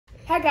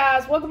Hi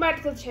guys, welcome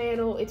back to the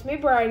channel. It's me,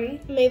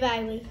 Brady. Me,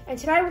 Bailey. And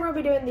today we're going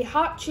to be doing the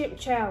Hot Chip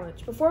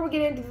Challenge. Before we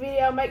get into the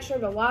video, make sure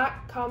to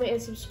like, comment,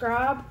 and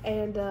subscribe,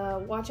 and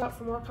watch out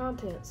for more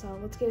content. So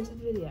let's get into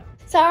the video.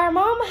 So our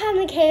mom behind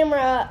the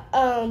camera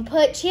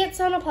put chips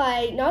on a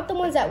plate, not the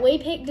ones that we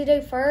picked to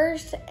do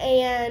first.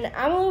 And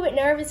I'm a little bit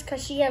nervous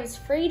because she has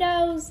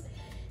Fritos.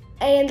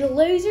 And the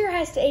loser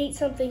has to eat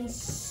something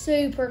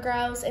super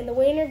gross. And the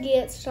winner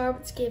gets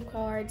Starbucks gift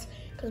cards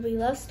because we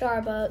love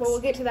Starbucks. But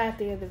we'll get to that at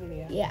the end of the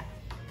video. Yeah.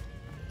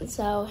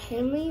 So,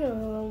 hand me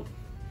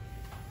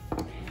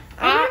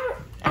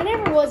I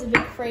never was a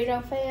big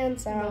Frito fan,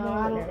 so No,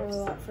 I don't really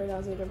like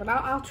Fritos either, but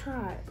I'll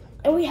try it.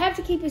 And we have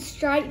to keep a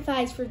straight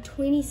face for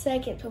 20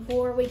 seconds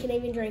before we can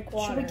even drink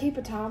water. Should we keep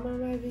a timer,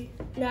 maybe?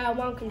 No,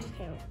 Mom can just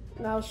count.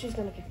 No, she's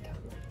going to keep a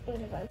timer.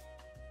 Okay, fine.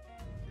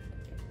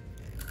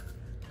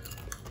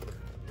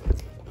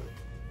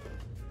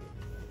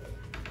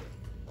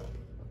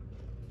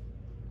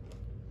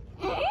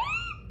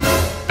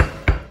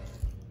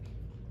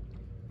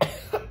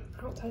 I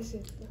don't taste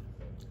it.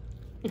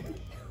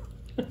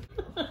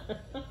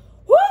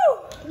 Woo!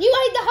 You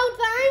ate the whole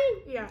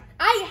thing? Yeah.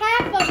 I ate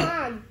half of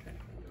mine.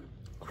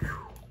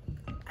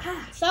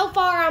 So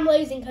far, I'm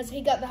losing because he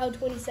got the whole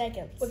 20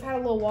 seconds. We've had a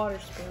little water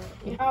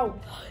spill. Oh.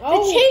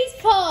 The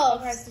cheese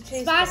puffs. Okay, it's the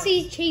cheese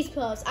Spicy cheese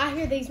puffs. I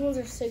hear these ones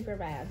are super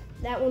bad.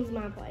 That one's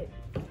my plate.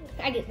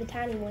 I get the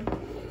tiny one.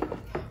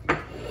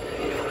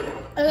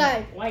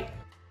 Okay. Wait.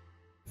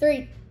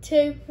 3,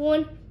 2,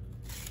 1.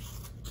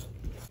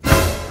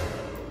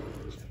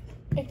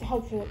 Eat the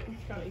whole foot.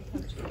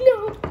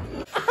 No.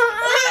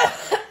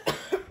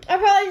 I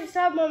probably just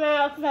stopped my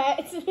mouth by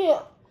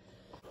accident.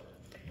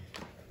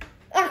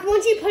 Like,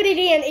 once you put it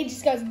in, it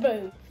just goes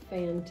boom.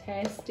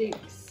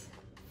 Fantastics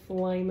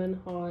flaming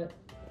hot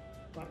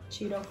like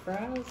Cheeto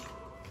fries.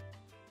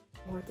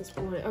 More at this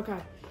point. Okay.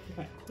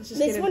 Okay. Let's just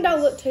This get one into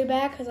don't this. look too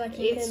bad because I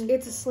keep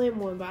It's a slim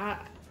one, but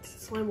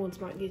slim ones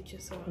might get you.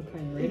 So Okay,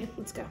 ready?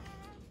 let's go.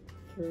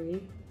 3,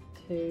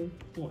 2,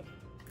 1.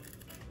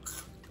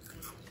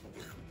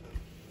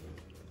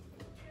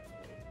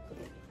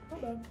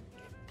 Not bad.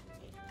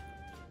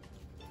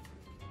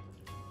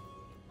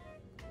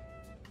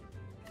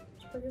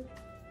 It's pretty good.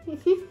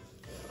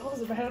 That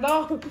wasn't bad at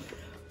all.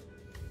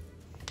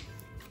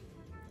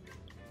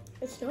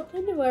 It's not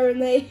underwear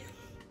me.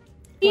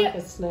 Like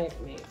a snack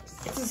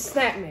mix. It's a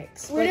snack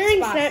mix. We're but it's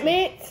doing spicy. snack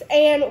mix,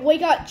 and we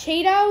got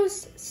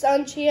Cheetos,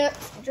 Sun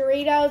Chips,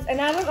 Doritos, and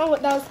I don't know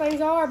what those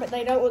things are, but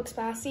they don't look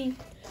spicy.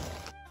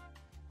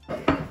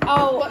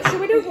 Oh, but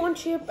should we do one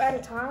chip at a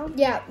time?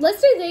 Yeah,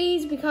 let's do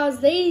these because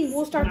these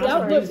We'll start Now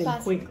don't we're look moving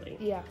spicy. quickly.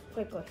 Yeah,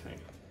 quickly.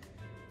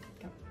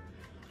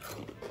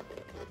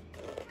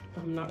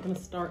 I'm not going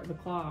to start the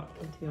clock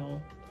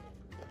until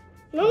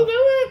Don't do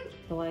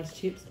it. the last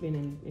chip's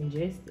been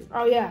ingested.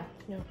 Oh yeah,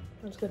 yeah,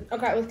 that's good.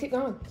 Okay, let's keep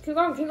going. Keep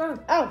going. Keep going.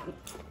 Oh,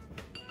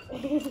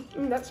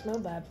 That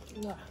smelled bad.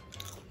 Yeah.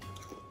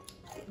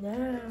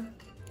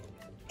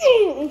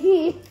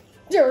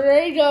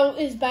 Dorito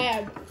is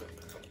bad.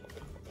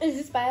 Is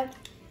this bad?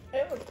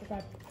 It was too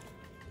bad.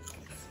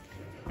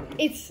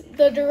 It's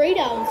the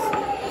Doritos.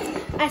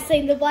 I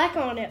seen the black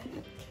on it.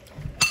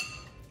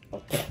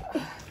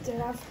 Dude,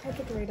 I've put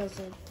the Doritos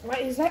in.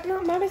 Wait, is that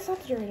not? Maybe it's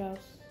not the Doritos.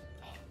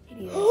 It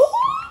is.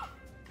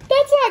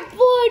 That's like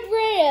blood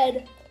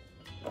red.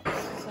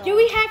 So- Do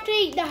we have to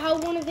eat the whole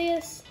one of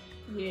this?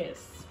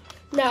 Yes.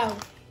 No.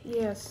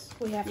 Yes,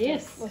 we have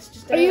Yes. to. Let's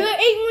just do Are you it.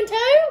 eating one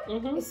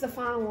too? Mm-hmm. It's the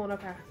final one.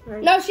 Okay.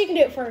 Ready? No, she can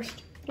do it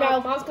first. No,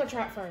 No. Mom's gonna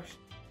try it first.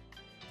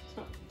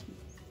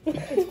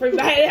 It's pretty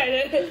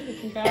bad.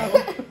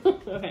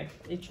 Okay,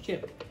 eat your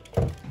chip.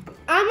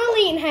 I'm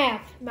only eating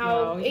half.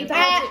 No, No, eat the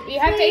you- whole chip. You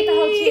have to eat the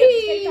whole chip.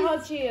 Just eat the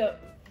whole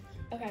chip.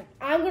 Okay,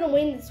 I'm gonna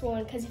win this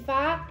one because if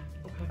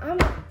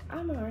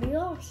I'm already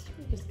lost.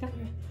 It's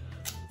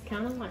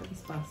kind of like the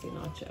spicy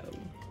nacho,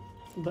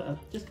 but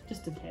just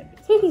a tad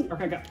bit.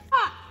 Okay, go.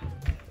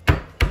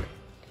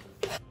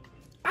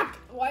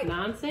 Wait.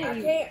 9 seconds.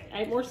 I can't.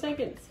 8 more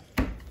seconds.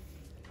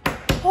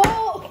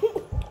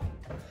 Oh.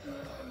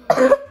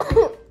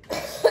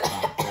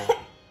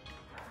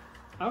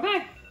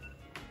 Okay.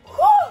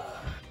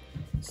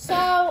 So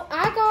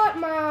I got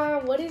my,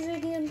 what is it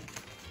again?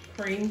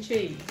 Cream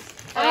cheese.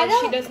 I She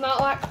don't- does not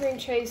like cream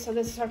cheese, so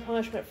this is her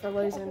punishment for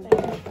losing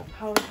the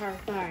whole entire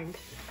thing.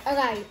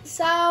 Okay,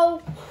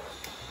 so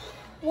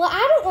what I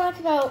don't like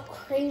about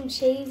cream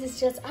cheese is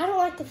just I don't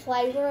like the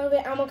flavor of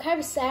it. I'm okay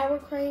with sour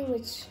cream,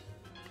 which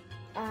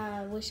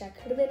I wish I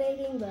could have been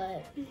eating,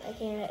 but I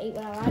can't eat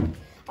what I like.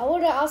 I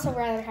would have also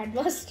rather had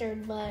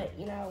mustard, but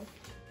you know.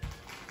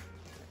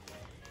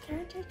 Can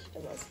I touch the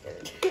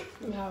mustard?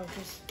 No,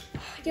 just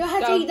Do I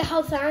have to Go. eat the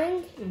whole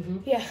thing? Mm-hmm.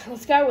 yeah.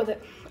 Let's go with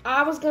it.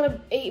 I was gonna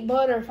eat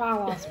butter if I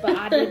lost, but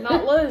I did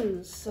not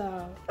lose.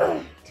 So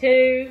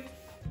 2,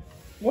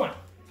 1.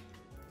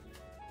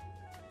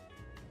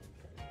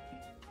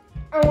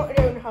 I want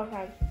to do it the whole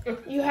time.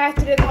 you have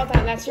to do the whole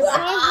thing. That's your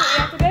punishment. You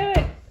have to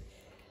do it.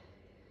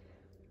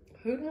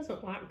 Who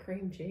doesn't like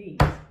cream cheese?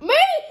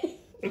 Me!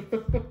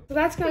 So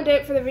that's going to do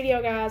it for the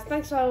video, guys.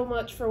 Thanks so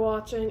much for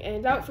watching.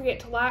 And don't forget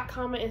to like,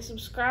 comment, and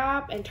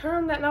subscribe. And turn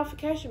on that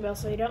notification bell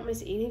so you don't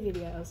miss any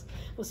videos.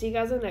 We'll see you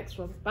guys in the next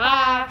one.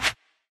 Bye.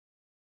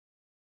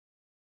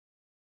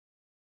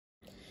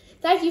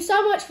 Thank you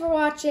so much for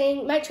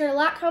watching. Make sure to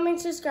like, comment,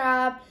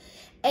 subscribe,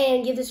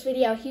 and give this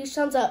video a huge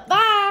thumbs up.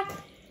 Bye!